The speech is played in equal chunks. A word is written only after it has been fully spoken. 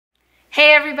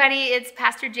Hey everybody, it's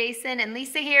Pastor Jason and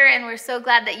Lisa here, and we're so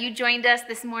glad that you joined us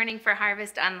this morning for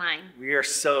Harvest Online. We are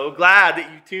so glad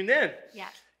that you tuned in. Yeah.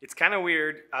 It's kind of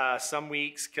weird some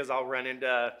weeks because I'll run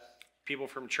into people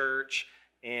from church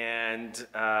and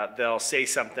they'll say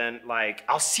something like,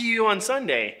 "I'll see you on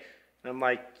Sunday." And I'm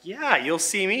like, "Yeah, you'll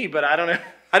see me, but I don't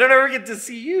ever get to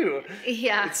see you."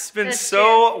 Yeah. It's been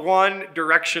so true.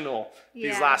 one-directional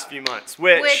these last few months,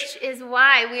 which is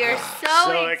why we are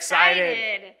so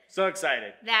excited. So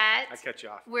excited that I cut you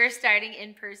off. We're starting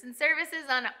in-person services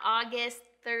on August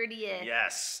 30th.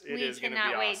 Yes, it is going to be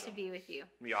awesome. We cannot wait to be with you.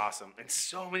 It'll be awesome. And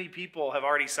so many people have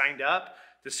already signed up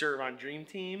to serve on Dream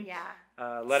Team.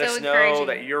 Yeah. Let us know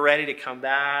that you're ready to come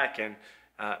back. And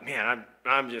man,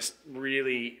 I'm just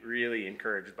really, really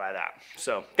encouraged by that.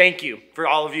 So thank you for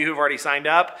all of you who've already signed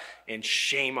up, and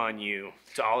shame on you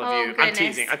to all of you. Goodness. I'm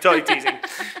teasing. I'm totally teasing.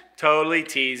 Totally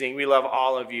teasing. We love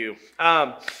all of you.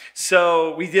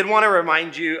 So we did want to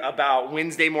remind you about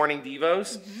Wednesday morning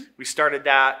Devos. Mm-hmm. We started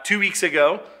that 2 weeks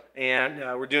ago, and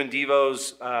we're doing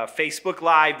Devos, Facebook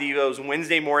Live Devos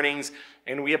Wednesday mornings.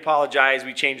 And we apologize.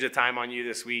 We changed the time on you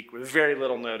this week with very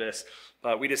little notice.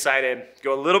 But we decided to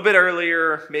go a little bit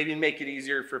earlier, maybe make it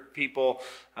easier for people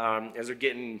as they're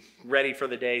getting ready for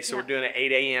the day. So we're doing it at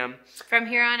 8 a.m. From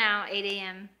here on out, 8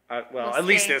 a.m. Well, at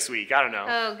least this week. I don't know.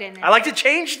 Oh, goodness. I like to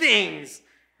change things,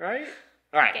 right?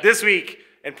 All right, okay. This week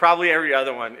and probably every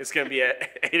other one, it's going to be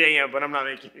at 8 a.m., but I'm not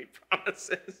making any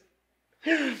promises.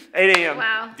 8 a.m.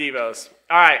 Wow. Devos.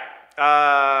 All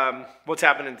right. What's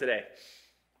happening today?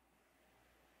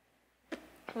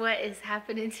 What is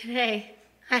happening today?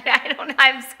 I don't know.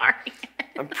 I'm sorry.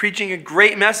 I'm preaching a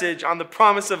great message on the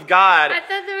promise of God. I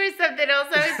thought there was something else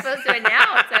I was supposed to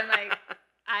announce. I'm like,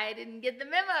 I didn't get the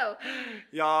memo.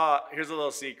 Y'all, here's a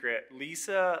little secret.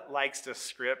 Lisa likes to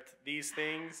script these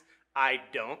things. I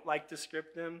don't like to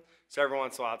script them. So every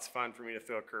once in a while, it's fun for me to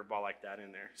throw a curveball like that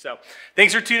in there. So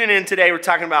thanks for tuning in today. We're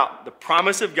talking about the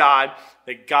promise of God,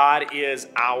 that God is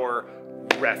our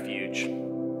refuge.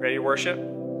 Ready to worship?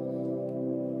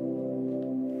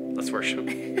 Let's worship.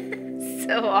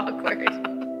 So awkward.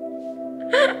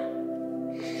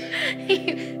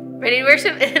 Ready to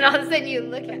worship, and then all of a sudden you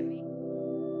look at me.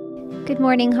 Good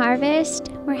morning, Harvest.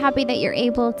 We're happy that you're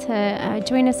able to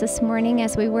join us this morning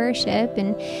as we worship.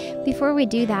 And before we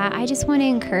do that, I just want to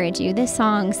encourage you. This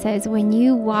song says, when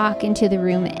you walk into the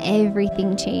room,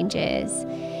 everything changes.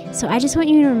 So I just want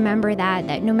you to remember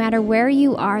that no matter where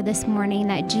you are this morning,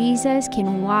 that Jesus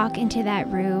can walk into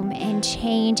that room and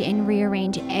change and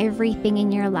rearrange everything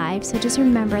in your life. So just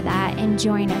remember that and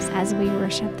join us as we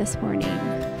worship this morning.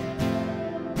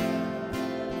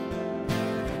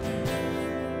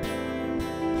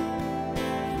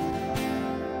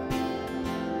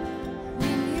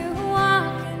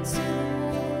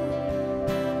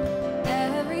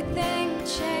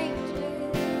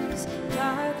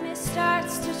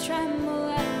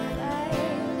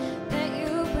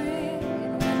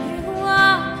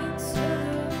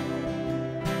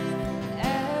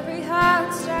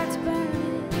 Starts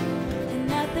burning, and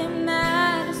nothing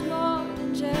matters more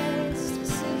than just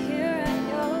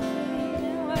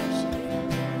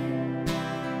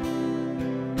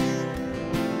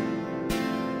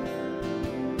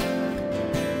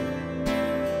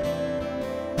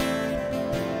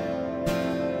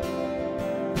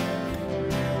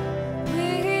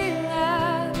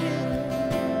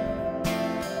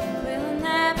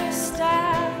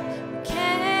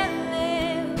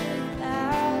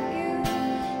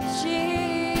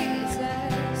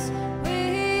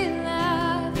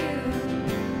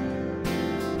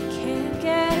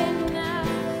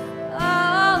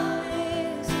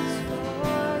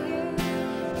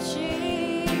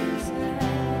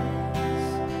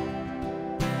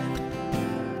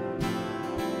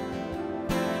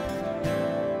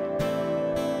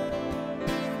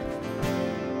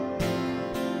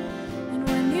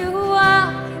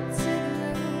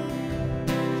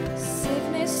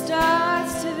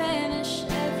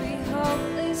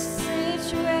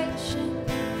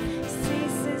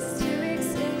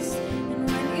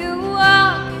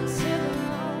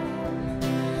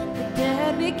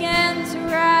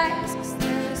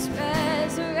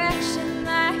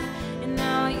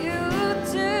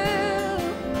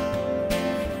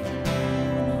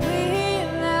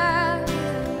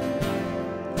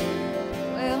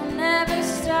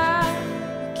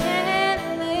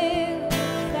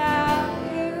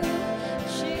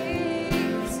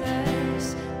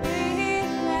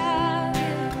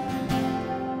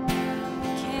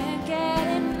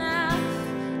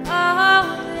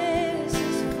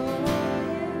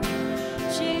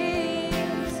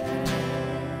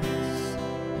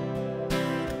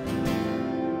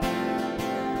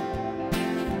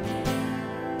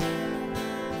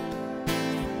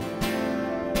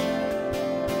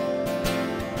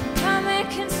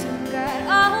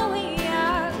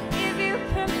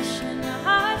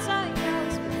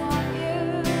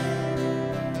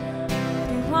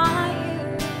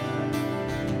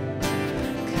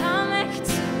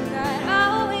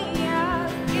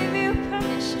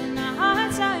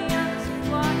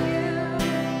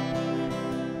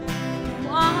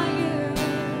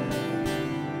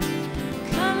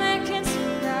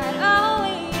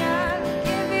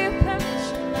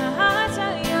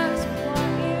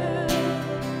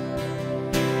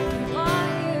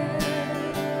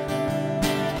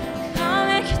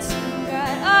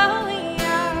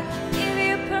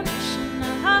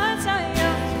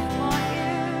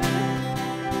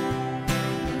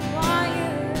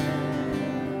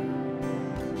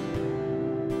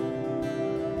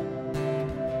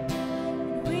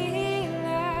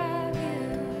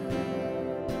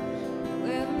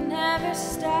never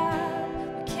stop.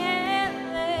 We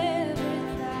can't live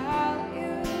without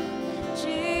you,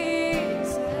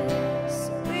 Jesus.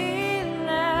 We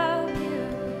love you.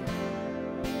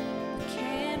 We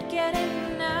can't get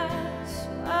enough. So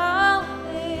all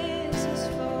this is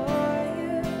for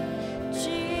you,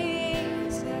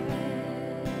 Jesus.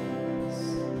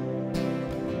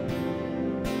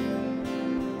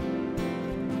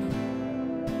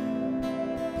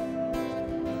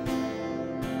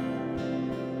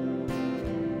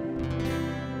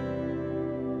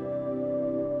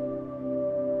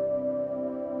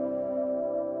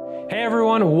 Hey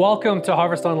everyone, welcome to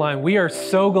Harvest Online. We are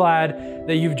so glad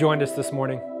that you've joined us this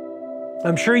morning.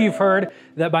 I'm sure you've heard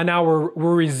that by now we're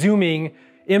resuming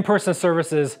in-person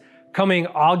services coming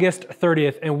August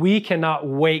 30th, and we cannot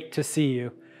wait to see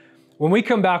you. When we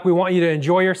come back, we want you to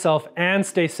enjoy yourself and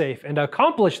stay safe. And to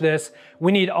accomplish this,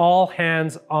 we need all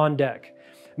hands on deck.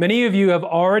 Many of you have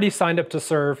already signed up to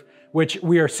serve, which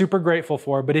we are super grateful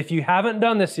for. But if you haven't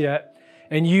done this yet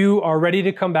and you are ready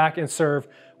to come back and serve,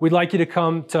 we'd like you to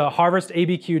come to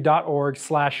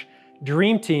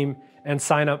harvestabq.org/dreamteam and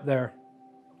sign up there.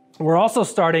 We're also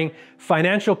starting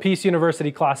Financial Peace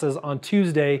University classes on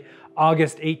Tuesday,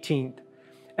 August 18th.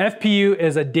 FPU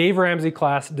is a Dave Ramsey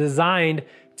class designed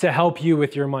to help you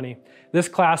with your money. This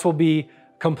class will be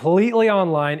completely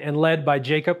online and led by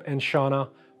Jacob and Shauna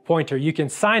Pointer. You can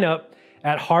sign up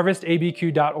at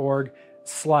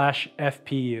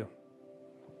harvestabq.org/FPU.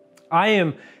 I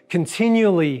am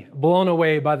continually blown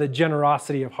away by the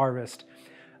generosity of Harvest,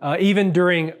 even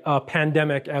during a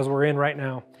pandemic as we're in right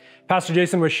now. Pastor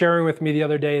Jason was sharing with me the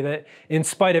other day that in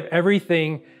spite of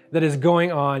everything that is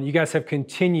going on, you guys have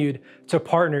continued to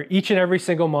partner each and every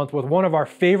single month with one of our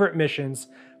favorite missions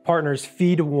partners,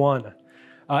 Feed One.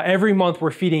 Every month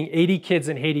we're feeding 80 kids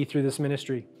in Haiti through this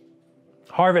ministry.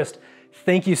 Harvest,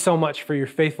 thank you so much for your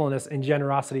faithfulness and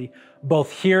generosity,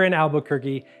 both here in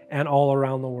Albuquerque and all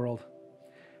around the world.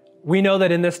 We know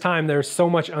that in this time, there's so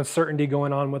much uncertainty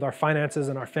going on with our finances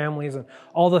and our families and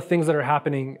all the things that are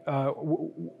happening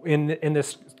in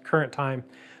this current time.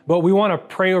 But we want to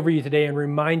pray over you today and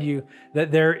remind you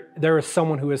that there is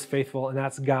someone who is faithful, and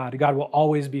that's God. God will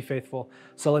always be faithful.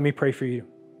 So let me pray for you.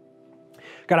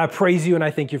 God, I praise you and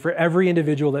I thank you for every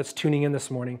individual that's tuning in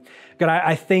this morning. God,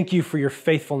 I thank you for your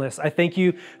faithfulness. I thank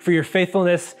you for your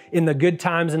faithfulness in the good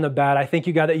times and the bad. I thank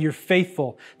you, God, that you're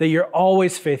faithful, that you're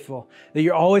always faithful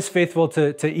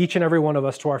to each and every one of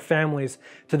us, to our families,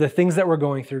 to the things that we're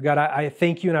going through. God, I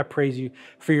thank you and I praise you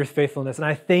for your faithfulness. And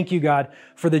I thank you, God,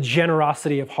 for the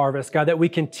generosity of Harvest. God, that we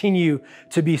continue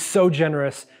to be so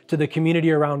generous to the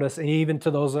community around us and even to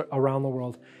those around the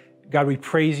world. God, we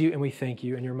praise you and we thank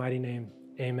you in your mighty name.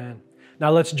 Amen. Now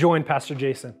let's join Pastor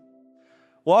Jason.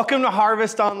 Welcome to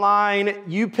Harvest Online.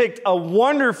 You picked a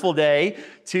wonderful day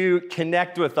to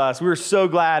connect with us. We're so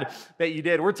glad that you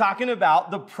did. We're talking about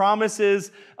the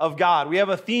promises of God. We have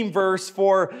a theme verse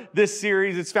for this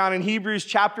series. It's found in Hebrews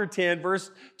chapter 10, verse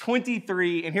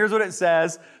 23. And here's what it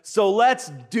says. So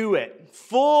let's do it.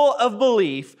 Full of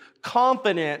belief,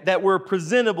 confident that we're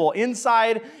presentable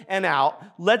inside and out.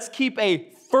 Let's keep a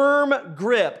firm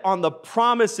grip on the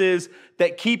promises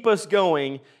that keep us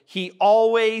going. He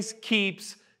always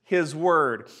keeps his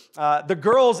word. The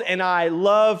girls and I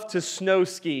love to snow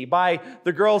ski. By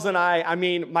the girls and I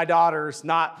mean my daughters,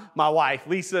 not my wife.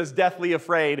 Lisa's deathly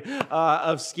afraid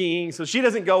of skiing, so she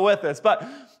doesn't go with us. But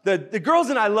the girls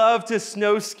and I love to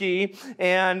snow ski,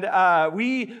 and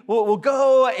we'll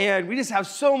go and we just have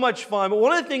so much fun. But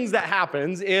one of the things that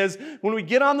happens is when we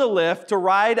get on the lift to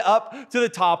ride up to the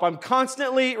top, I'm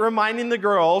constantly reminding the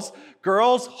girls,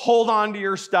 hold on to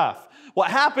your stuff. What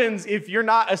happens if you're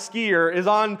not a skier is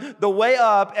on the way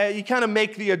up, you kind of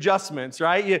make the adjustments,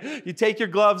 right? You take your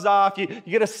gloves off, you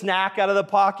get a snack out of the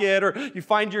pocket, or you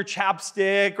find your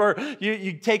chapstick, or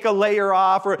you take a layer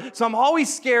off. So I'm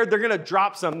always scared they're going to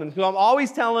drop something. So I'm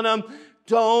always telling them,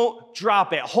 don't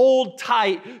drop it. Hold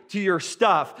tight to your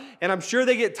stuff. And I'm sure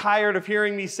they get tired of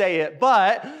hearing me say it,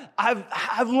 but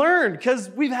I've learned, because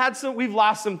we've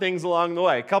lost some things along the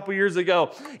way. A couple years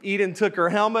ago, Eden took her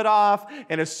helmet off,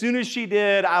 and as soon as she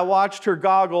did, I watched her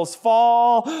goggles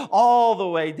fall all the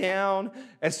way down.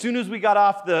 As soon as we got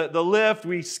off the lift,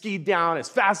 we skied down as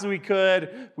fast as we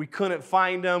could. We couldn't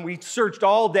find them. We searched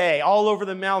all day, all over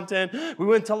the mountain. We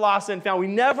went to Lawson, we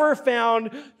never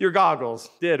found your goggles,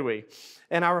 did we?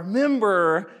 And I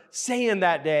remember saying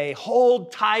that day,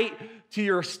 hold tight to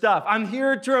your stuff. I'm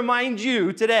here to remind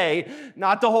you today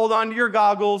not to hold on to your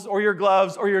goggles or your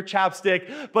gloves or your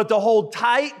chapstick, but to hold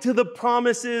tight to the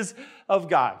promises of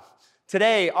God.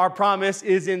 Today, our promise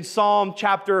is in Psalm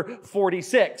chapter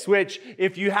 46, which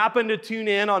if you happen to tune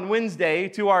in on Wednesday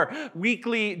to our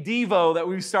weekly Devo that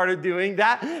we started doing,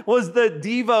 that was the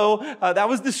Devo, that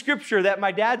was the scripture that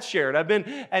my dad shared. I've been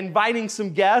inviting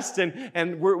some guests and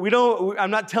I'm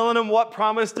not telling them what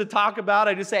promise to talk about.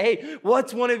 I just say, hey,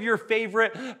 what's one of your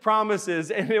favorite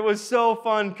promises? And it was so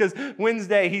fun because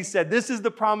Wednesday he said, this is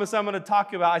the promise I'm going to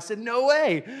talk about. I said, no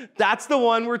way. That's the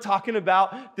one we're talking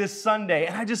about this Sunday.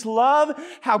 And I just love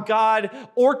how God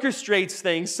orchestrates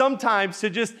things sometimes to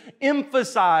just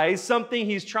emphasize something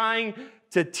he's trying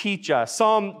to teach us.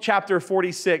 Psalm chapter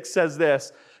 46 says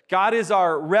this, God is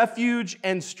our refuge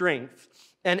and strength,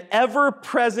 an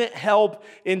ever-present help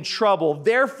in trouble.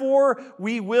 Therefore,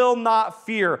 we will not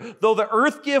fear. Though the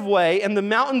earth give way and the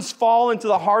mountains fall into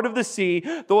the heart of the sea,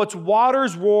 though its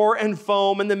waters roar and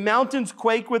foam and the mountains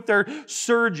quake with their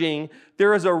surging,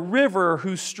 there is a river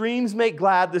whose streams make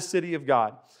glad the city of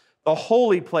God, the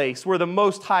holy place where the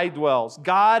Most High dwells.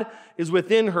 God is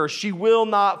within her. She will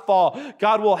not fall.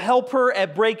 God will help her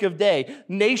at break of day.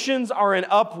 Nations are in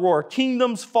uproar.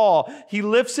 Kingdoms fall. He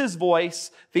lifts his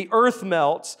voice. The earth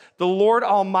melts. The Lord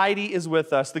Almighty is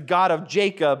with us. The God of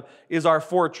Jacob is our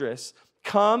fortress.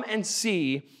 Come and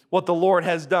see what the Lord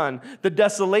has done, the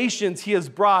desolations he has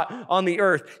brought on the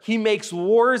earth. He makes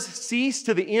wars cease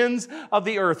to the ends of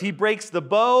the earth. He breaks the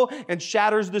bow and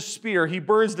shatters the spear. He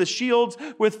burns the shields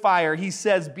with fire. He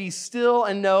says, be still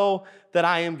and know that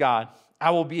I am God.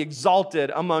 I will be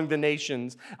exalted among the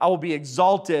nations. I will be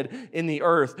exalted in the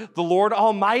earth. The Lord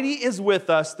Almighty is with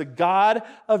us. The God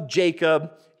of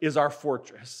Jacob is our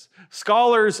fortress.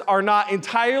 Scholars are not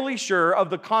entirely sure of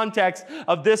the context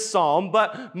of this psalm,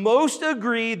 but most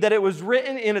agree that it was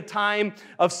written in a time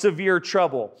of severe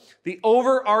trouble. The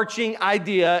overarching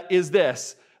idea is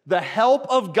this: the help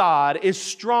of God is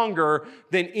stronger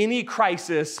than any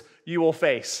crisis you will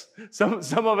face. Some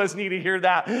of us need to hear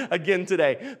that again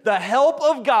today. The help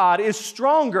of God is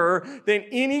stronger than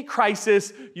any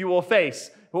crisis you will face.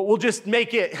 We'll just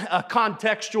make it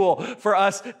contextual for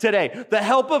us today. The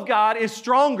help of God is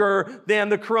stronger than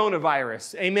the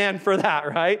coronavirus. Amen for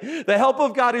that, right? The help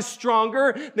of God is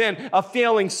stronger than a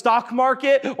failing stock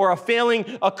market or a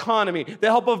failing economy. The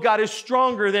help of God is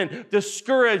stronger than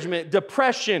discouragement,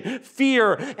 depression,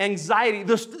 fear, anxiety.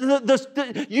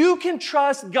 You can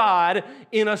trust God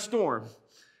in a storm.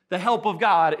 The help of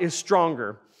God is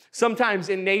stronger. Sometimes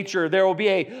in nature, there will be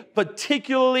a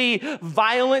particularly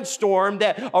violent storm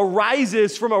that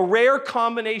arises from a rare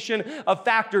combination of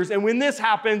factors. And when this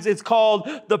happens, it's called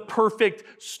the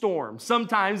perfect storm.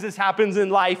 Sometimes this happens in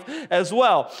life as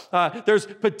well. There's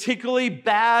particularly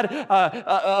bad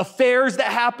affairs that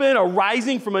happen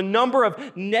arising from a number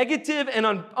of negative and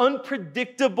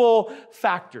unpredictable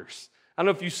factors. I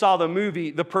don't know if you saw the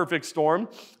movie, The Perfect Storm.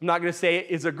 I'm not going to say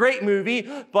it's a great movie,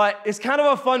 but it's kind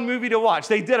of a fun movie to watch.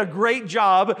 They did a great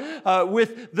job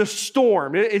with the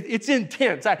storm. It's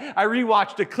intense. I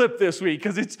rewatched a clip this week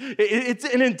because it's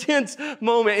an intense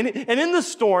moment. And in the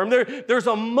storm, there's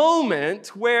a moment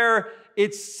where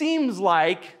it seems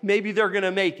like maybe they're going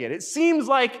to make it. It seems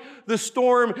like the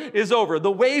storm is over.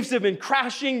 The waves have been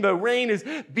crashing. The rain is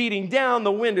beating down.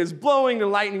 The wind is blowing. The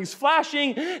lightning's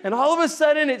flashing. And all of a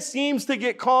sudden, it seems to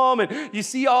get calm. And you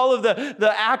see all of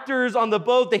the actors on the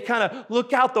boat. They kind of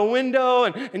look out the window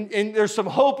and there's some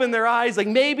hope in their eyes. Like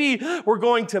maybe we're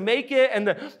going to make it. And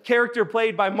the character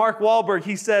played by Mark Wahlberg,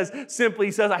 he says,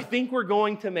 I think we're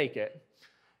going to make it.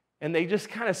 And they just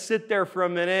kind of sit there for a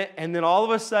minute, and then all of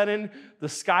a sudden, the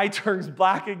sky turns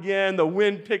black again, the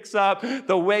wind picks up,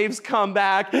 the waves come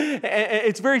back, and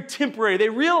it's very temporary. They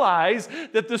realize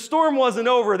that the storm wasn't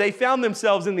over. They found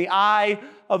themselves in the eye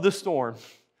of the storm.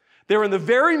 They were in the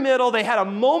very middle. They had a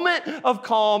moment of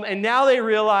calm, and now they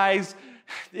realize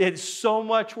it's so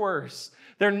much worse.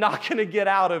 They're not going to get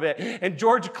out of it. And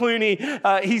George Clooney,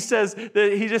 he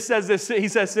just says this. He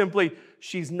says simply,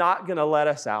 she's not going to let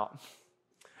us out.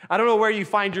 I don't know where you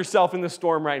find yourself in the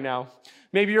storm right now.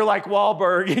 Maybe you're like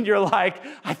Wahlberg and you're like,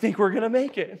 I think we're going to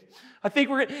make it. I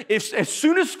think as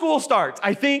soon as school starts,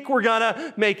 I think we're going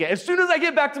to make it. As soon as I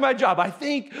get back to my job, I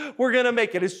think we're going to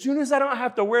make it. As soon as I don't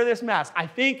have to wear this mask, I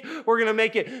think we're going to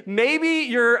make it. Maybe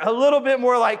you're a little bit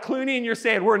more like Clooney and you're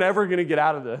saying, we're never going to get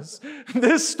out of this.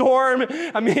 This storm,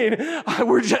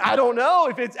 I don't know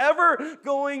if it's ever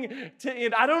going to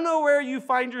end. I don't know where you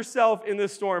find yourself in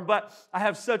this storm, but I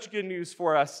have such good news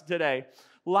for us today.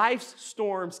 Life's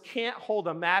storms can't hold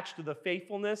a match to the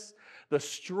faithfulness, the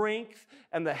strength,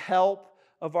 and the help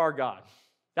of our God.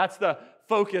 That's the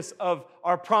focus of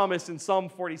our promise in Psalm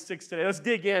 46 today. Let's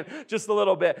dig in just a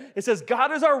little bit. It says,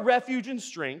 God is our refuge and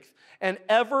strength, an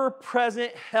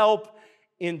ever-present help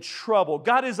in trouble.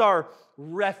 God is our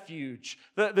refuge.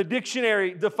 The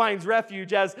dictionary defines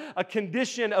refuge as a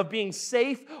condition of being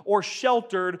safe or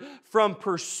sheltered from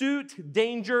pursuit,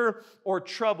 danger, or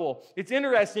trouble. It's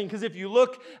interesting because if you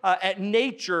look at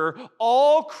nature,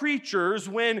 all creatures,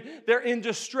 when they're in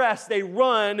distress, they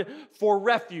run for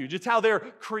refuge. It's how they're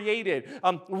created.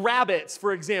 Rabbits,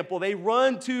 for example, they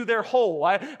run to their hole.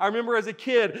 I remember as a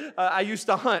kid, I used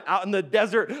to hunt out in the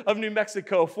desert of New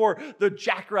Mexico for the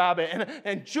jackrabbit.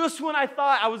 And just when I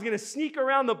thought I was going to sneak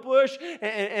around the bush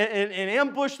and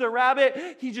ambush the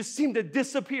rabbit, he just seemed to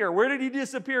disappear. Where did he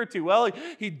disappear to? Well,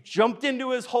 he jumped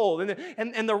into his hole.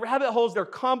 And the rabbit holes, they're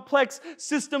complex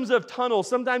systems of tunnels,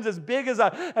 sometimes as big as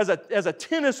a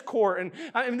tennis court. And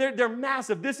I mean, they're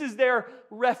massive. This is their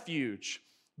refuge.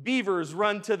 Beavers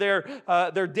run to their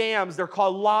dams. They're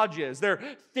called lodges. They're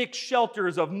thick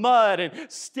shelters of mud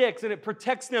and sticks, and it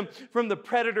protects them from the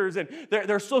predators. And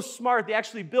they're so smart, they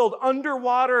actually build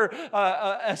underwater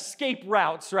escape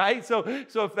routes, right? So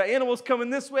if the animal's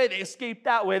coming this way, they escape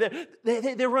that way.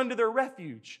 They run to their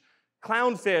refuge.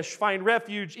 Clownfish find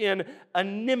refuge in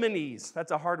anemones. That's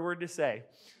a hard word to say.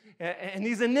 And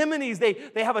these anemones, they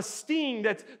have a sting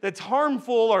that's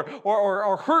harmful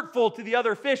or hurtful to the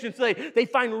other fish, and so they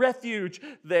find refuge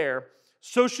there.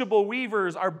 Sociable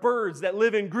weavers are birds that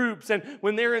live in groups, and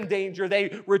when they're in danger,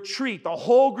 they retreat. The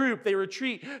whole group, they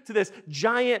retreat to this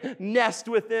giant nest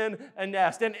within a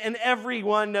nest. And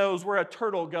everyone knows where a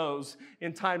turtle goes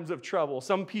in times of trouble.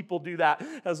 Some people do that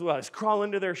as well. Just crawl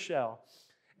into their shell.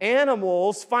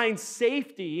 Animals find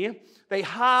safety. They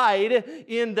hide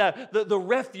in the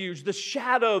refuge, the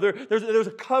shadow. There's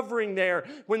a covering there.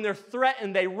 When they're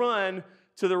threatened, they run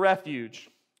to the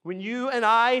refuge. When you and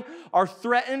I are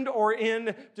threatened or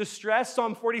in distress,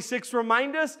 Psalm 46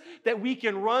 reminds us that we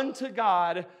can run to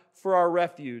God for our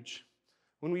refuge.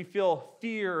 When we feel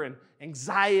fear and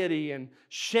anxiety and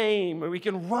shame, we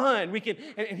can run.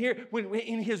 And here,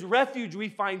 in His refuge, we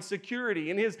find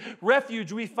security. In His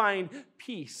refuge, we find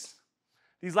peace.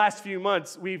 These last few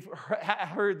months, we've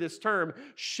heard this term,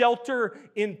 shelter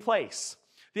in place.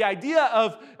 The idea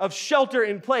of shelter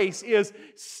in place is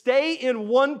stay in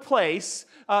one place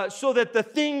so that the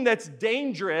thing that's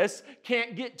dangerous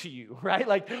can't get to you, right?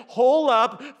 Like hole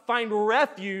up, find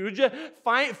refuge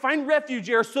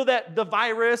here so that the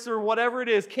virus or whatever it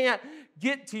is can't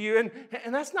get to you.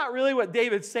 And that's not really what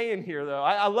David's saying here, though.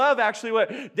 I love actually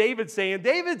what David's saying.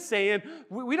 David's saying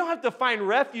we don't have to find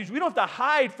refuge. We don't have to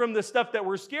hide from the stuff that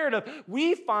we're scared of.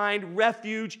 We find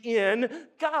refuge in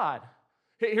God.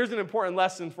 Here's an important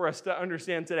lesson for us to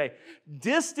understand today.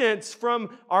 Distance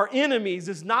from our enemies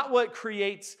is not what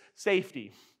creates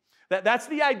safety. That's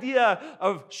the idea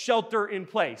of shelter in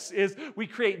place, is we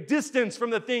create distance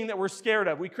from the thing that we're scared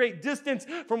of. We create distance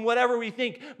from whatever we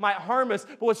think might harm us.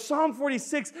 But what Psalm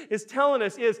 46 is telling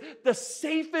us is the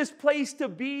safest place to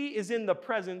be is in the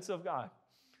presence of God.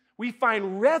 We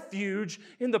find refuge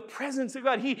in the presence of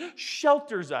God. He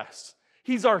shelters us.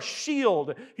 He's our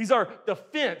shield. He's our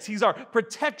defense. He's our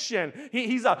protection.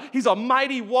 He's a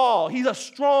mighty wall. He's a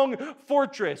strong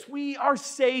fortress. We are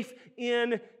safe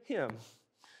in Him.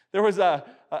 There was a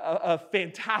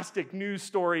fantastic news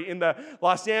story in the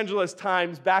Los Angeles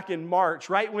Times back in March,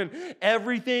 right when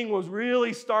everything was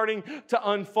really starting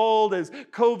to unfold, as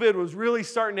COVID was really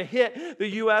starting to hit the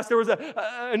U.S. There was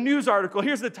a news article.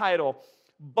 Here's the title: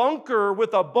 Bunker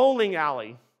with a Bowling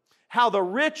Alley. How the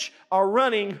rich are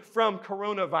running from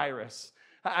coronavirus.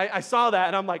 I saw that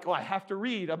and I'm like, I have to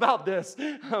read about this.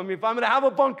 If I'm going to have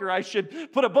a bunker, I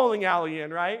should put a bowling alley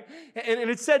in, right? And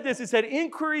it said this, it said,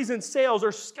 inquiries and sales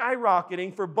are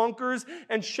skyrocketing for bunkers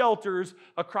and shelters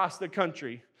across the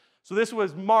country. So this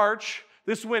was March.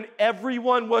 This is when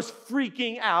everyone was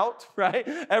freaking out, right?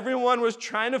 Everyone was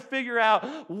trying to figure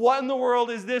out what in the world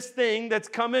is this thing that's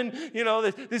coming,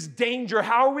 this danger.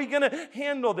 How are we going to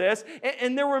handle this?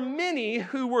 And there were many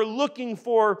who were looking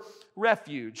for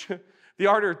refuge. The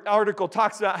article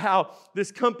talks about how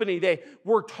this company, they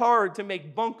worked hard to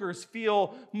make bunkers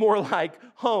feel more like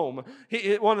home.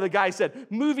 One of the guys said,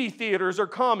 movie theaters are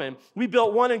common. We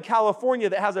built one in California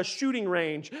that has a shooting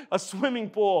range, a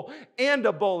swimming pool, and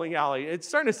a bowling alley. It's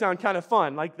starting to sound kind of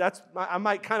fun. I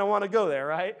might kind of want to go there,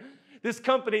 right? This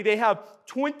company, they have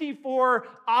 24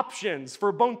 options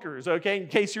for bunkers, okay, in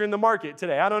case you're in the market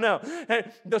today. I don't know.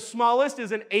 And the smallest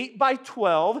is an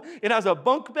 8x12. It has a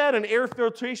bunk bed, an air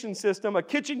filtration system, a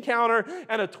kitchen counter,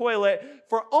 and a toilet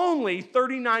for only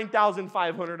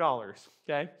 $39,500,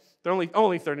 okay? They're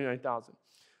only $39,000.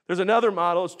 There's another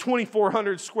model. It's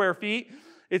 2,400 square feet.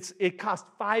 It cost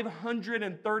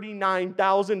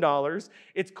 $539,000.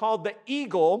 It's called the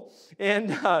Eagle,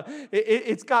 and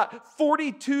it's got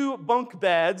 42 bunk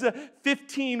beds,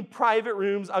 15 private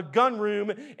rooms, a gun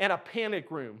room, and a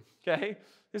panic room, okay?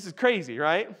 This is crazy,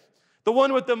 right? The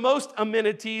one with the most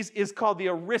amenities is called the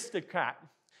Aristocrat.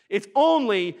 It's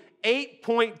only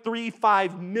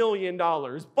 $8.35 million.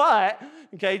 But,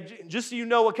 okay, just so you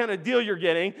know what kind of deal you're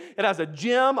getting, it has a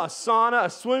gym, a sauna, a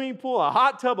swimming pool, a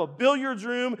hot tub, a billiards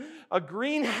room, a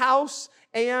greenhouse,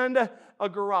 and a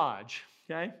garage,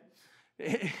 okay?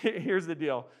 Here's the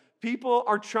deal. People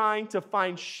are trying to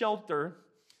find shelter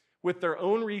with their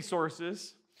own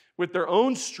resources, with their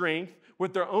own strength,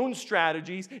 with their own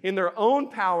strategies, in their own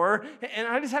power. And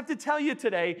I just have to tell you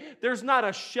today, there's not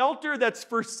a shelter that's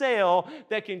for sale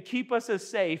that can keep us as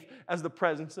safe as the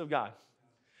presence of God.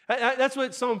 That's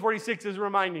what Psalm 46 is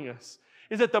reminding us,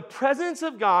 is that the presence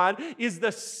of God is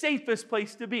the safest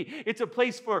place to be. It's a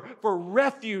place for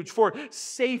refuge, for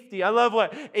safety. I love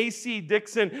what A.C.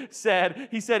 Dixon said.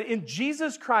 He said, in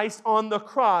Jesus Christ on the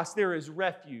cross, there is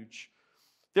refuge.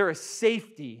 There is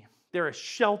safety. There is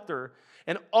shelter.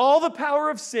 And all the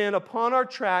power of sin upon our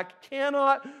track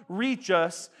cannot reach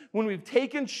us when we've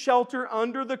taken shelter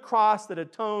under the cross that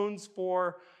atones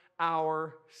for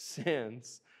our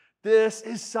sins. This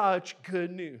is such good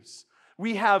news.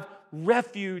 We have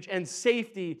refuge and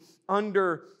safety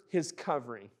under his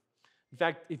covering. In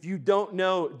fact, if you don't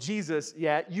know Jesus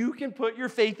yet, you can put your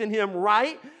faith in him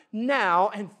right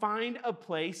now and find a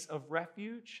place of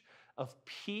refuge, of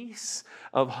peace,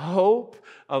 of hope,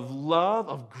 of love,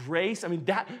 of grace. I mean,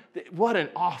 what an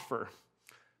offer.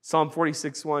 Psalm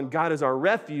 46:1, God is our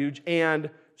refuge and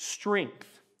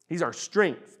strength. He's our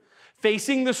strength.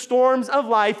 Facing the storms of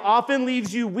life often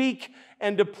leaves you weak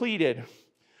and depleted.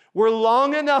 We're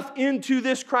long enough into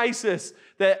this crisis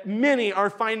that many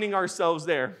are finding ourselves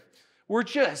there. We're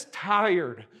just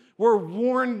tired. We're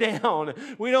worn down.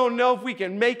 We don't know if we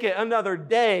can make it another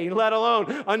day, let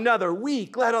alone another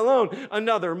week, let alone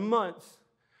another month.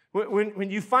 When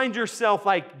you find yourself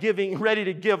ready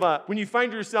to give up, when you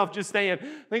find yourself just saying, I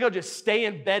think I'll just stay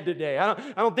in bed today. I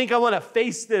don't think I want to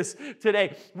face this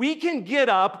today. We can get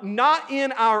up not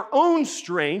in our own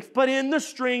strength, but in the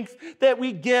strength that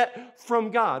we get from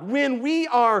God. When we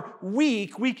are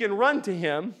weak, we can run to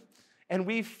him and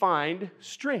we find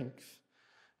strength.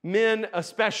 Men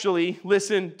especially,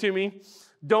 listen to me,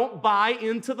 don't buy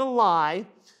into the lie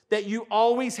that you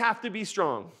always have to be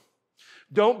strong.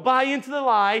 Don't buy into the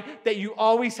lie that you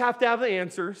always have to have the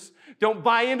answers. Don't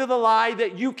buy into the lie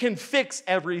that you can fix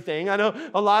everything. I know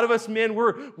a lot of us men,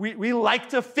 we like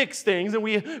to fix things, and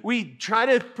we try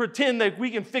to pretend that we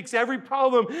can fix every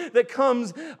problem that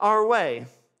comes our way.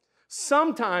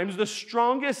 Sometimes the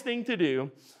strongest thing to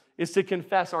do is to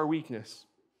confess our weakness.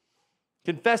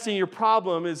 Confessing your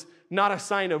problem is not a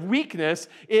sign of weakness.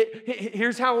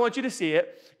 Here's how I want you to see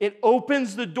it. It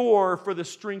opens the door for the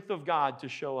strength of God to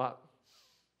show up.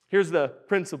 Here's the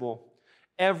principle.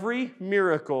 Every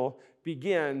miracle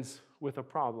begins with a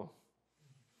problem.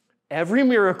 Every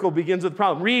miracle begins with a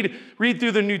problem. Read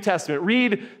through the New Testament.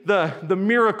 Read the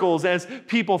miracles as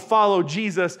people follow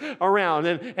Jesus around.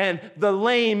 And the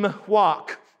lame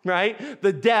walk, right?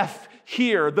 The deaf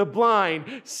hear, the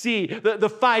blind see, the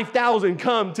 5,000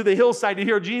 come to the hillside to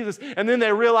hear Jesus, and then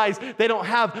they realize they don't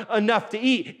have enough to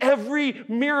eat. Every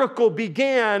miracle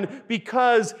began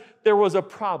because there was a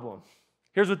problem.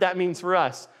 Here's what that means for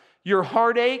us. Your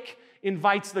heartache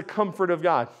invites the comfort of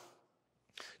God.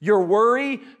 Your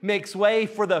worry makes way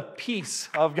for the peace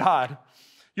of God.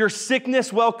 Your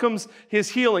sickness welcomes his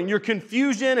healing. Your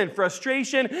confusion and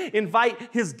frustration invite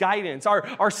his guidance.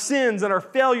 Our sins and our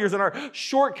failures and our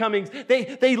shortcomings,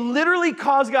 they literally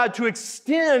cause God to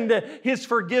extend his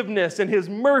forgiveness and his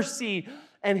mercy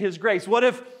and his grace. What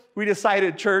if we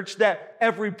decided, church, that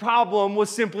every problem was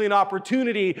simply an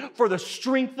opportunity for the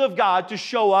strength of God to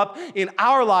show up in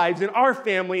our lives, in our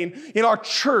family, in our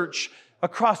church,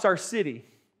 across our city?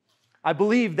 I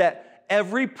believe that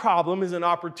every problem is an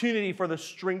opportunity for the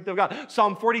strength of God.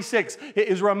 Psalm 46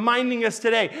 is reminding us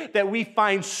today that we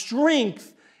find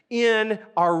strength in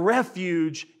our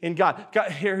refuge in God.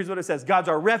 Here's what it says. God's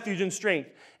our refuge and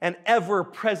strength, and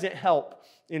ever-present help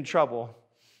in trouble.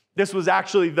 This was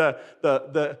actually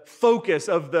the focus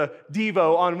of the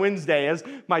Devo on Wednesday as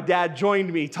my dad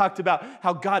joined me, talked about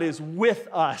how God is with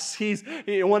us. He's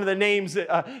one of the names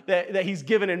that he's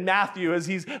given in Matthew as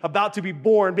he's about to be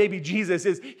born, baby Jesus,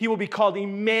 is he will be called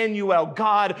Emmanuel,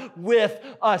 God with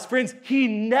us. Friends, he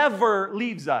never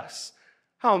leaves us.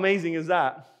 How amazing is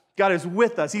that? God is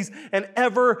with us. He's an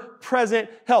ever-present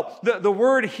help. The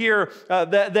word here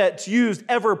that's used,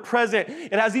 ever-present,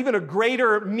 it has even a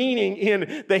greater meaning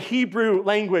in the Hebrew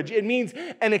language. It means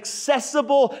an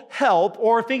accessible help,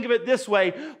 or think of it this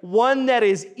way, one that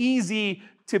is easy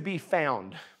to be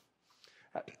found.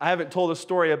 I haven't told a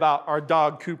story about our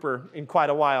dog Cooper in quite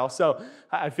a while, so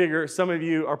I figure some of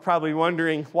you are probably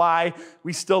wondering why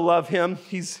we still love him.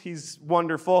 He's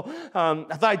wonderful. I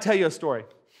thought I'd tell you a story.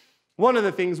 One of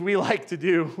the things we like to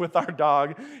do with our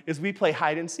dog is we play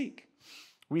hide and seek.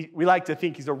 We like to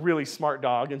think he's a really smart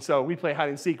dog, and so we play hide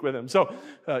and seek with him. So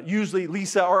usually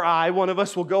Lisa or I, one of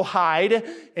us will go hide,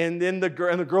 and then the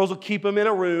girls will keep him in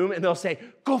a room, and they'll say,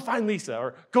 "Go find Lisa,"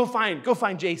 or go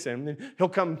find Jason. And he'll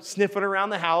come sniffing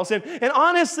around the house. And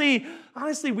honestly,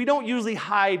 we don't usually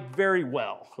hide very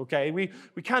well, okay? We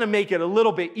kind of make it a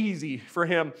little bit easy for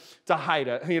him to hide,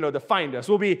 to find us.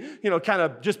 We'll be, kind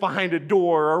of just behind a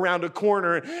door or around a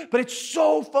corner. But it's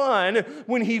so fun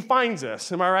when he finds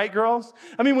us. Am I right, girls?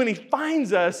 I mean, when he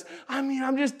finds us,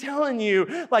 I'm just telling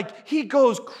you, like, he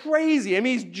goes crazy.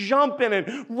 He's jumping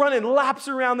and running laps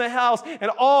around the house,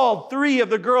 and all three of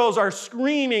the girls are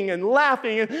screaming and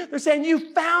laughing, and they're saying,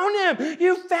 "You found him!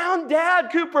 You found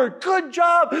Dad, Cooper! Good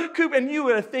job, Cooper!" And you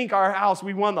would think our house,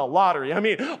 we won the lottery.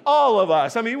 All of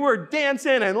us. We're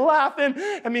dancing and laughing.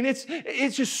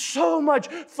 It's just so much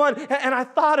fun. And I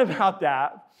thought about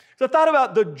that. So I thought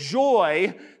about the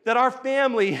joy that our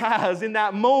family has in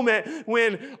that moment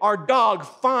when our dog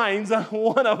finds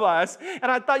one of us.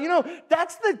 And I thought,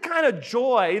 that's the kind of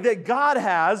joy that God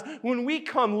has when we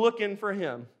come looking for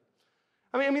him.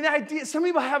 The idea, some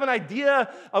people have an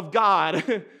idea of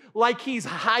God like he's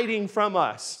hiding from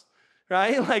us.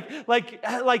 Right?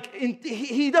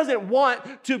 He doesn't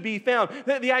want to be found.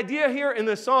 The idea here in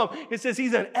the psalm, it says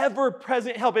he's an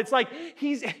ever-present help. It's like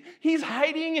he's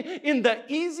hiding in the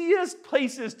easiest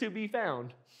places to be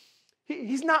found.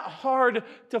 He's not hard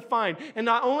to find. And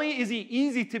not only is he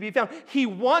easy to be found, he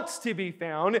wants to be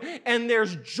found. And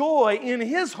there's joy in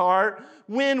his heart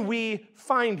when we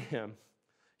find him.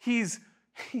 He's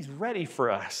ready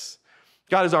for us.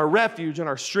 God is our refuge and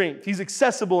our strength. He's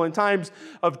accessible in times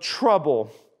of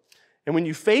trouble. And when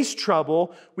you face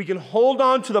trouble, we can hold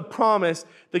on to the promise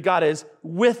that God is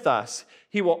with us.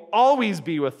 He will always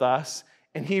be with us,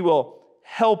 and he will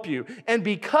help you. And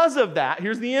because of that,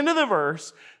 here's the end of the verse,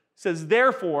 it says,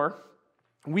 therefore,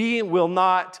 we will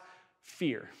not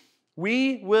fear.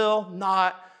 We will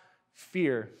not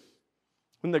fear.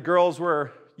 When the girls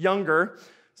were younger,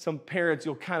 some parents,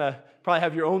 you'll kind of probably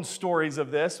have your own stories of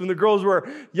this. When the girls were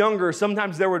younger,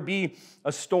 sometimes there would be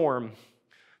a storm.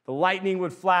 The lightning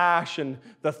would flash and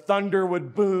the thunder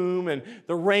would boom and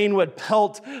the rain would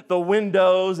pelt the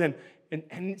windows. And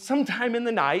sometime in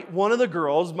the night, one of the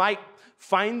girls might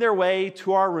find their way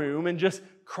to our room and just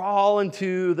crawl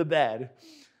into the bed.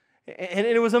 And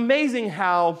it was amazing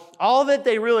how all that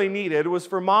they really needed was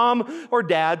for mom or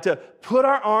dad to put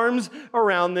our arms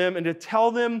around them and to tell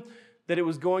them that it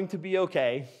was going to be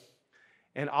okay.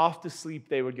 And off to sleep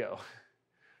they would go.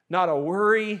 Not a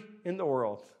worry in the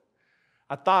world.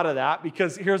 I thought of that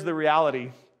because here's the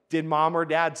reality. Did mom or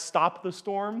dad stop the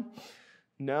storm?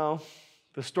 No.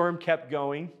 The storm kept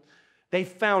going. They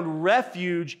found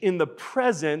refuge in the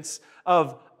presence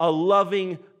of a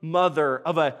loving mother,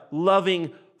 of a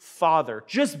loving father.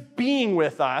 Just being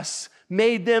with us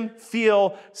made them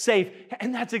feel safe.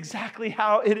 And that's exactly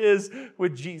how it is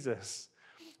with Jesus.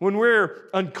 When we're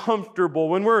uncomfortable,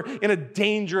 when we're in a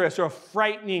dangerous or a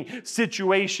frightening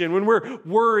situation, when we're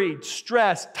worried,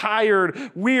 stressed,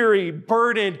 tired, weary,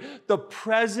 burdened, the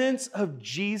presence of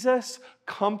Jesus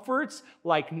comforts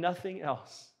like nothing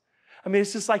else.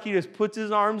 It's just like he just puts his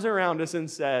arms around us and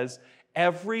says,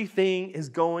 everything is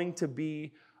going to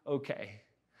be okay.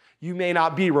 You may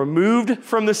not be removed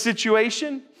from the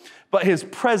situation, but his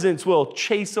presence will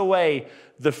chase away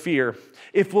the fear.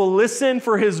 If we'll listen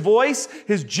for his voice,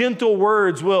 his gentle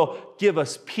words will give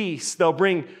us peace. They'll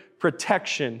bring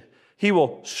protection. He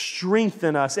will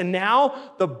strengthen us. And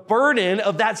now the burden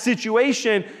of that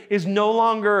situation is no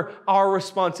longer our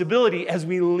responsibility as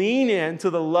we lean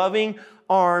into the loving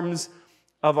arms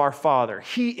of our Father.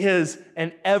 He is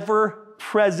an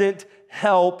ever-present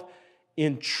help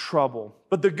in trouble.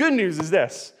 But the good news is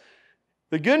this.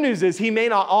 The good news is he may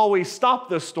not always stop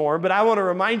the storm, but I want to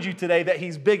remind you today that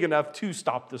he's big enough to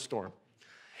stop the storm.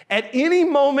 At any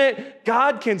moment,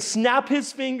 God can snap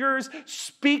his fingers,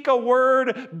 speak a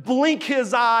word, blink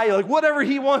his eye, like whatever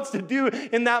he wants to do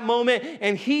in that moment,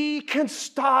 and he can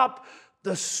stop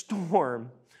the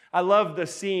storm. I love the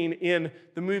scene in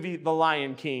the movie The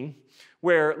Lion King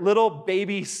where little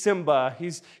baby Simba,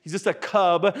 he's just a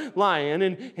cub lion,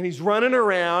 and he's running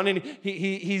around, and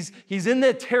he's in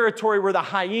the territory where the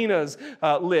hyenas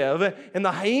live, and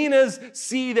the hyenas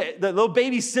see that the little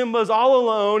baby Simba's all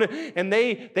alone, and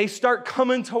they start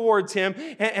coming towards him,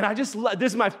 and I just love,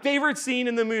 this is my favorite scene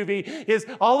in the movie, is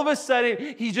all of a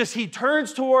sudden he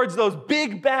turns towards those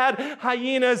big bad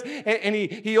hyenas, and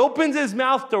he opens his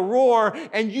mouth to roar,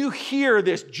 and you hear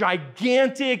this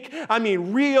gigantic,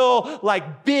 real,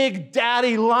 like big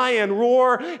daddy lion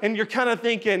roar, and you're kind of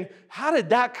thinking, how did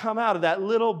that come out of that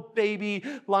little baby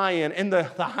lion? And the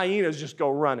hyenas just go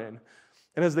running.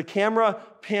 And as the camera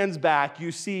pans back,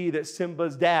 you see that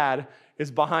Simba's dad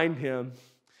is behind him.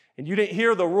 And you didn't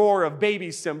hear the roar of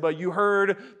baby Simba, you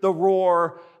heard the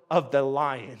roar of the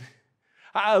lion.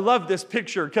 I love this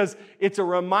picture because it's a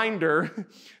reminder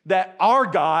that our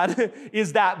God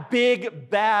is that big,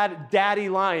 bad daddy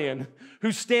lion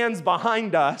who stands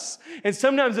behind us. And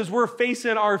sometimes as we're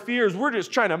facing our fears, we're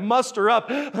just trying to muster up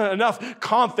enough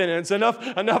confidence,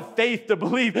 enough faith to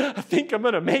believe, I think I'm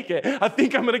going to make it. I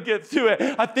think I'm going to get through it.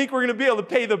 I think we're going to be able to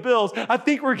pay the bills.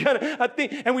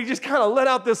 And we just kind of let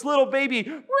out this little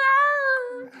baby.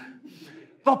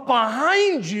 But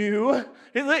behind you,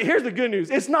 here's the good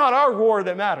news. It's not our roar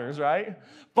that matters, right?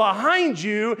 Behind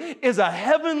you is a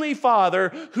heavenly Father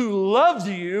who loves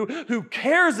you, who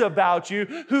cares about you,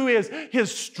 who is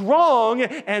strong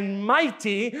and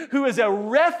mighty, who is a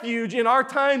refuge in our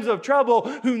times of trouble,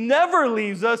 who never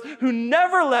leaves us, who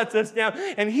never lets us down,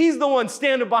 and he's the one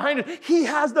standing behind us. He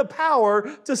has the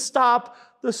power to stop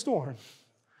the storm.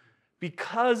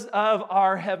 Because of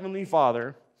our heavenly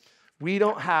Father, we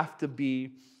don't have to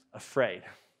be afraid.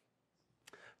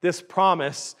 This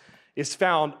promise is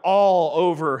found all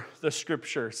over the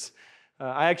scriptures.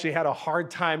 I actually had a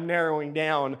hard time narrowing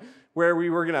down where we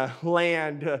were going to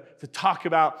land to talk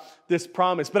about this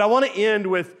promise. But I want to end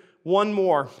with one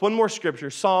more scripture.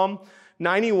 Psalm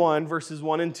 91 verses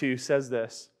 1 and 2 says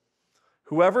this: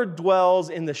 "Whoever dwells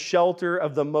in the shelter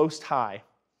of the Most High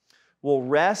will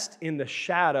rest in the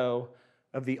shadow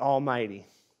of the Almighty.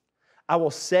 I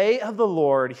will say of the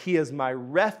Lord, He is my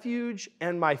refuge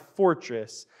and my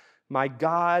fortress, my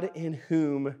God in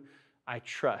whom I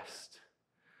trust."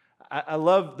 I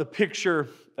love the picture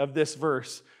of this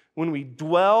verse. When we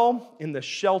dwell in the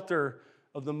shelter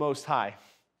of the Most High,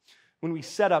 when we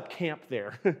set up camp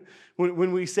there,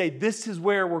 when we say this is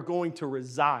where we're going to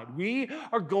reside, we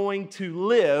are going to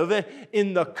live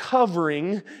in the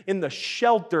covering, in the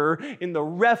shelter, in the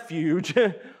refuge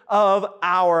of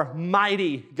our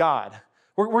mighty God.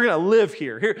 We're going to live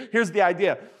here. Here's the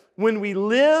idea. When we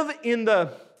live in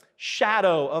the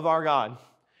shadow of our God,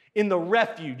 in the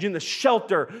refuge, in the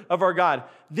shelter of our God,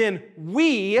 then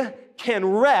we can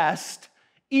rest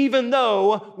even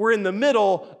though we're in the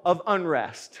middle of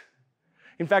unrest.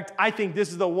 In fact, I think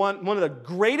this is one of the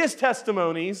greatest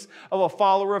testimonies of a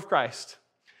follower of Christ,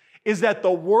 is that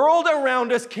the world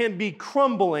around us can be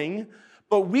crumbling,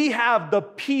 but we have the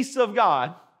peace of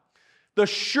God, the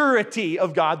surety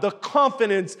of God, the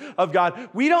confidence of God.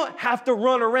 We don't have to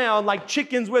run around like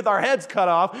chickens with our heads cut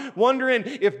off, wondering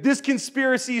if this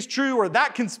conspiracy is true or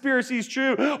that conspiracy is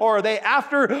true, or are they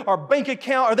after our bank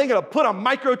account? Are they going to put a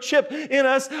microchip in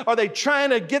us? Are they trying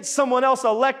to get someone else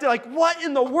elected? Like, what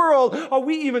in the world are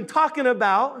we even talking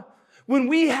about? When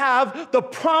we have the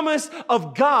promise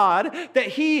of God that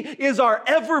He is our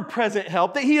ever-present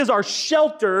help, that He is our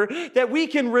shelter, that we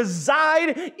can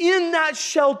reside in that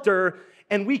shelter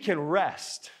and we can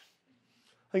rest.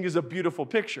 I think it's a beautiful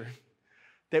picture,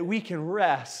 that we can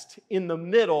rest in the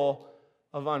middle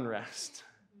of unrest.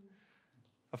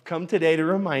 I've come today to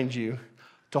remind you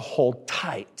to hold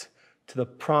tight to the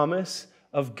promise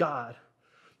of God,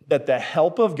 that the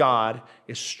help of God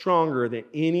is stronger than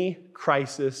any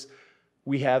crisis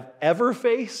we have ever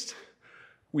faced,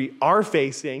 we are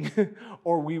facing,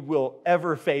 or we will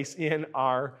ever face in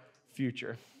our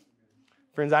future.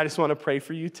 Friends, I just want to pray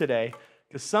for you today,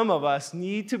 because some of us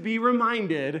need to be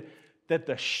reminded that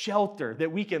the shelter,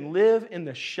 that we can live in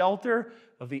the shelter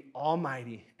of the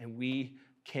Almighty, and we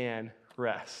can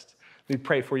rest. Let me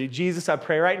pray for you. Jesus, I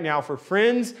pray right now for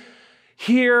friends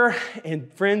here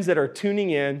and friends that are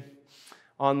tuning in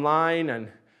online and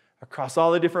across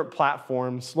all the different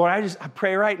platforms. Lord, I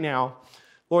pray right now,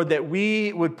 Lord, that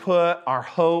we would put our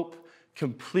hope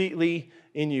completely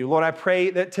in you. Lord, I pray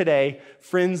that today,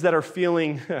 friends that are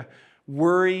feeling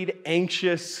worried,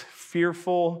 anxious,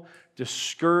 fearful,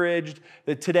 discouraged,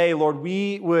 that today, Lord,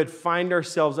 we would find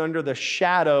ourselves under the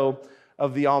shadow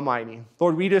of the Almighty.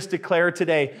 Lord, we just declare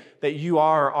today that you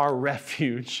are our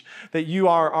refuge, that you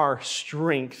are our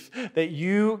strength, that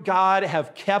you, God,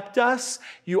 have kept us,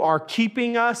 you are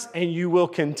keeping us, and you will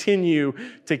continue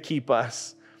to keep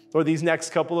us. Lord, these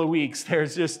next couple of weeks,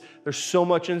 there's so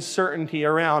much uncertainty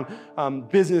around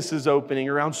businesses opening,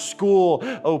 around school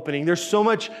opening. There's so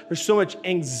much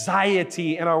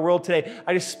anxiety in our world today.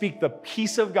 I just speak the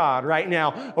peace of God right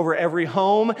now over every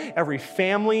home, every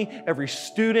family, every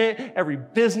student, every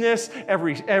business,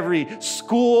 every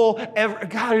school.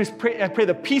 God, I pray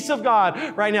the peace of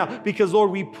God right now, because Lord,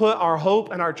 we put our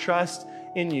hope and our trust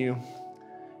in you.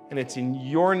 And it's in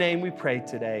your name we pray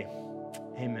today.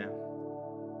 Amen.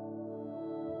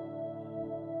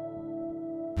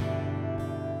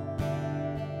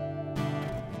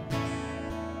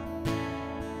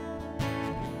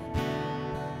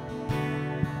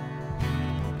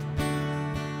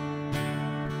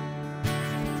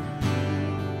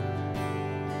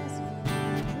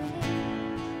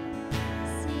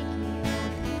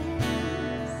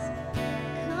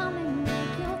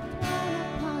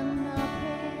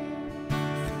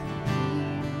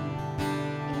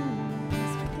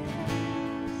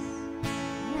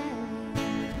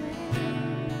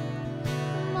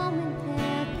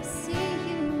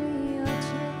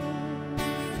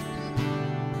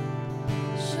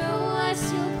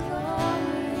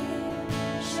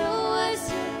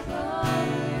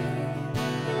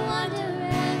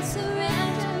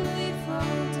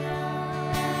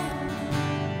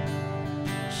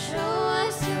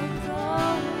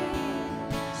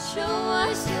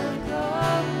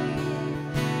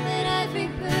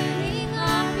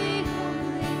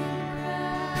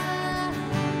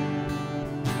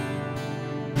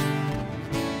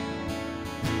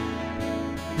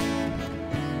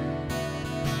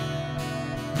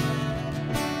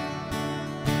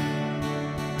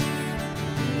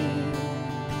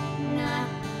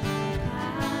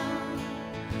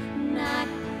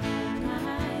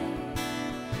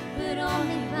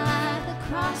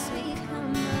 Here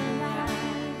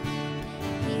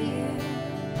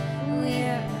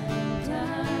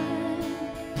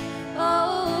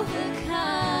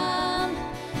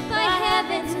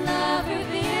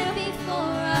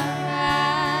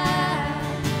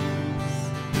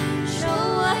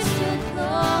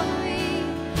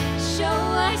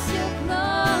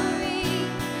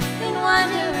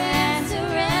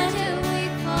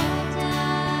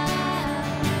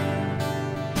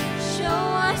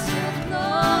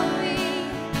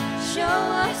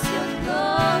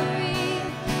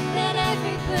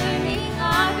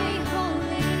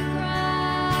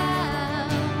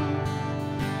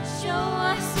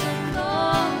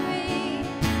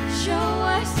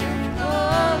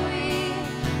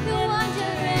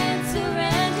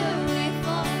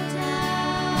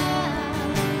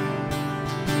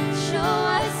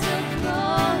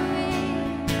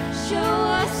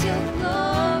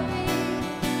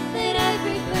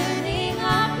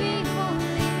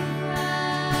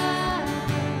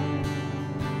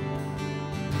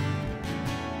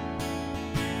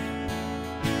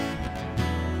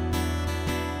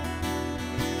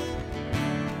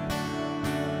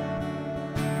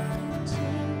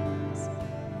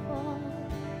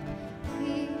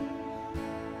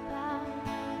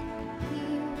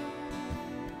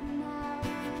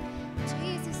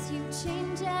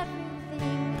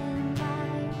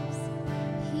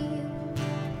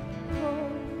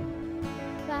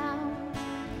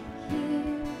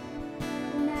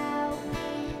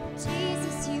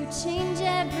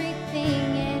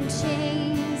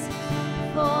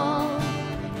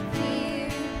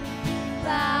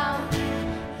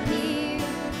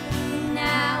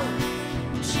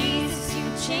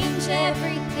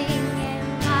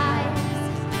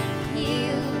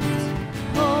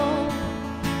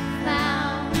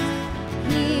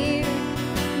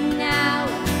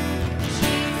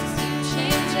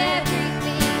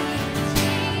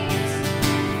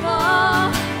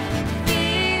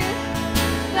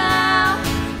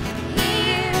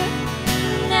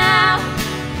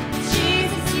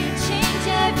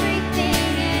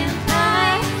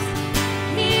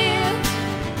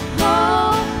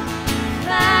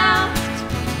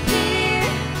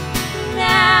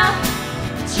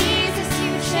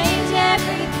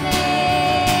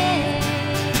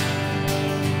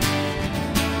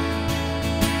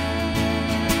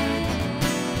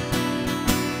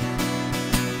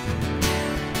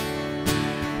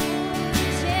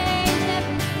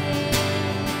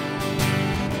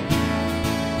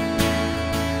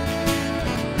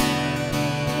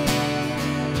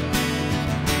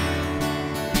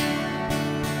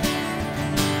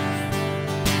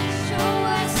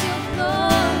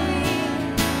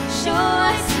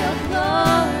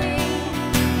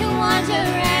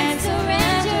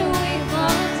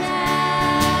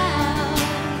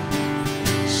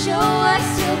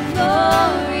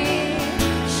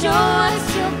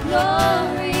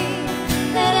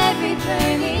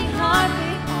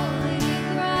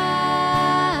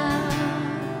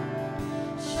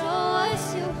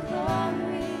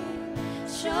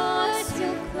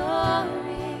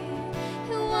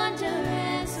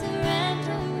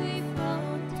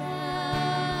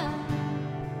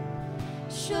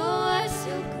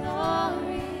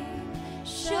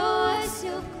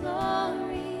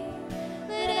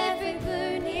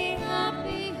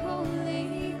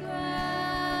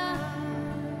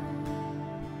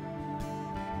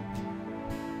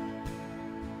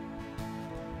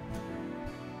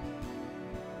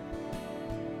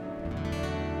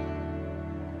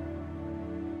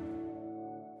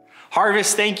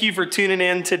Harvest, thank you for tuning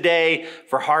in today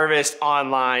for Harvest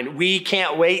Online. We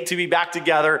can't wait to be back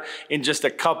together in just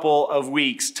a couple of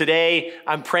weeks. Today,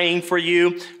 I'm praying for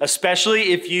you,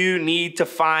 especially if you need to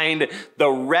find the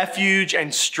refuge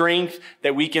and strength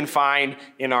that we can find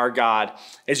in our God.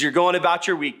 As you're going about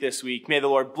your week this week, may the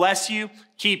Lord bless you,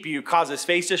 keep you, cause his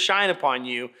face to shine upon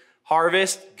you.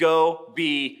 Harvest, go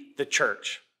be the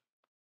church.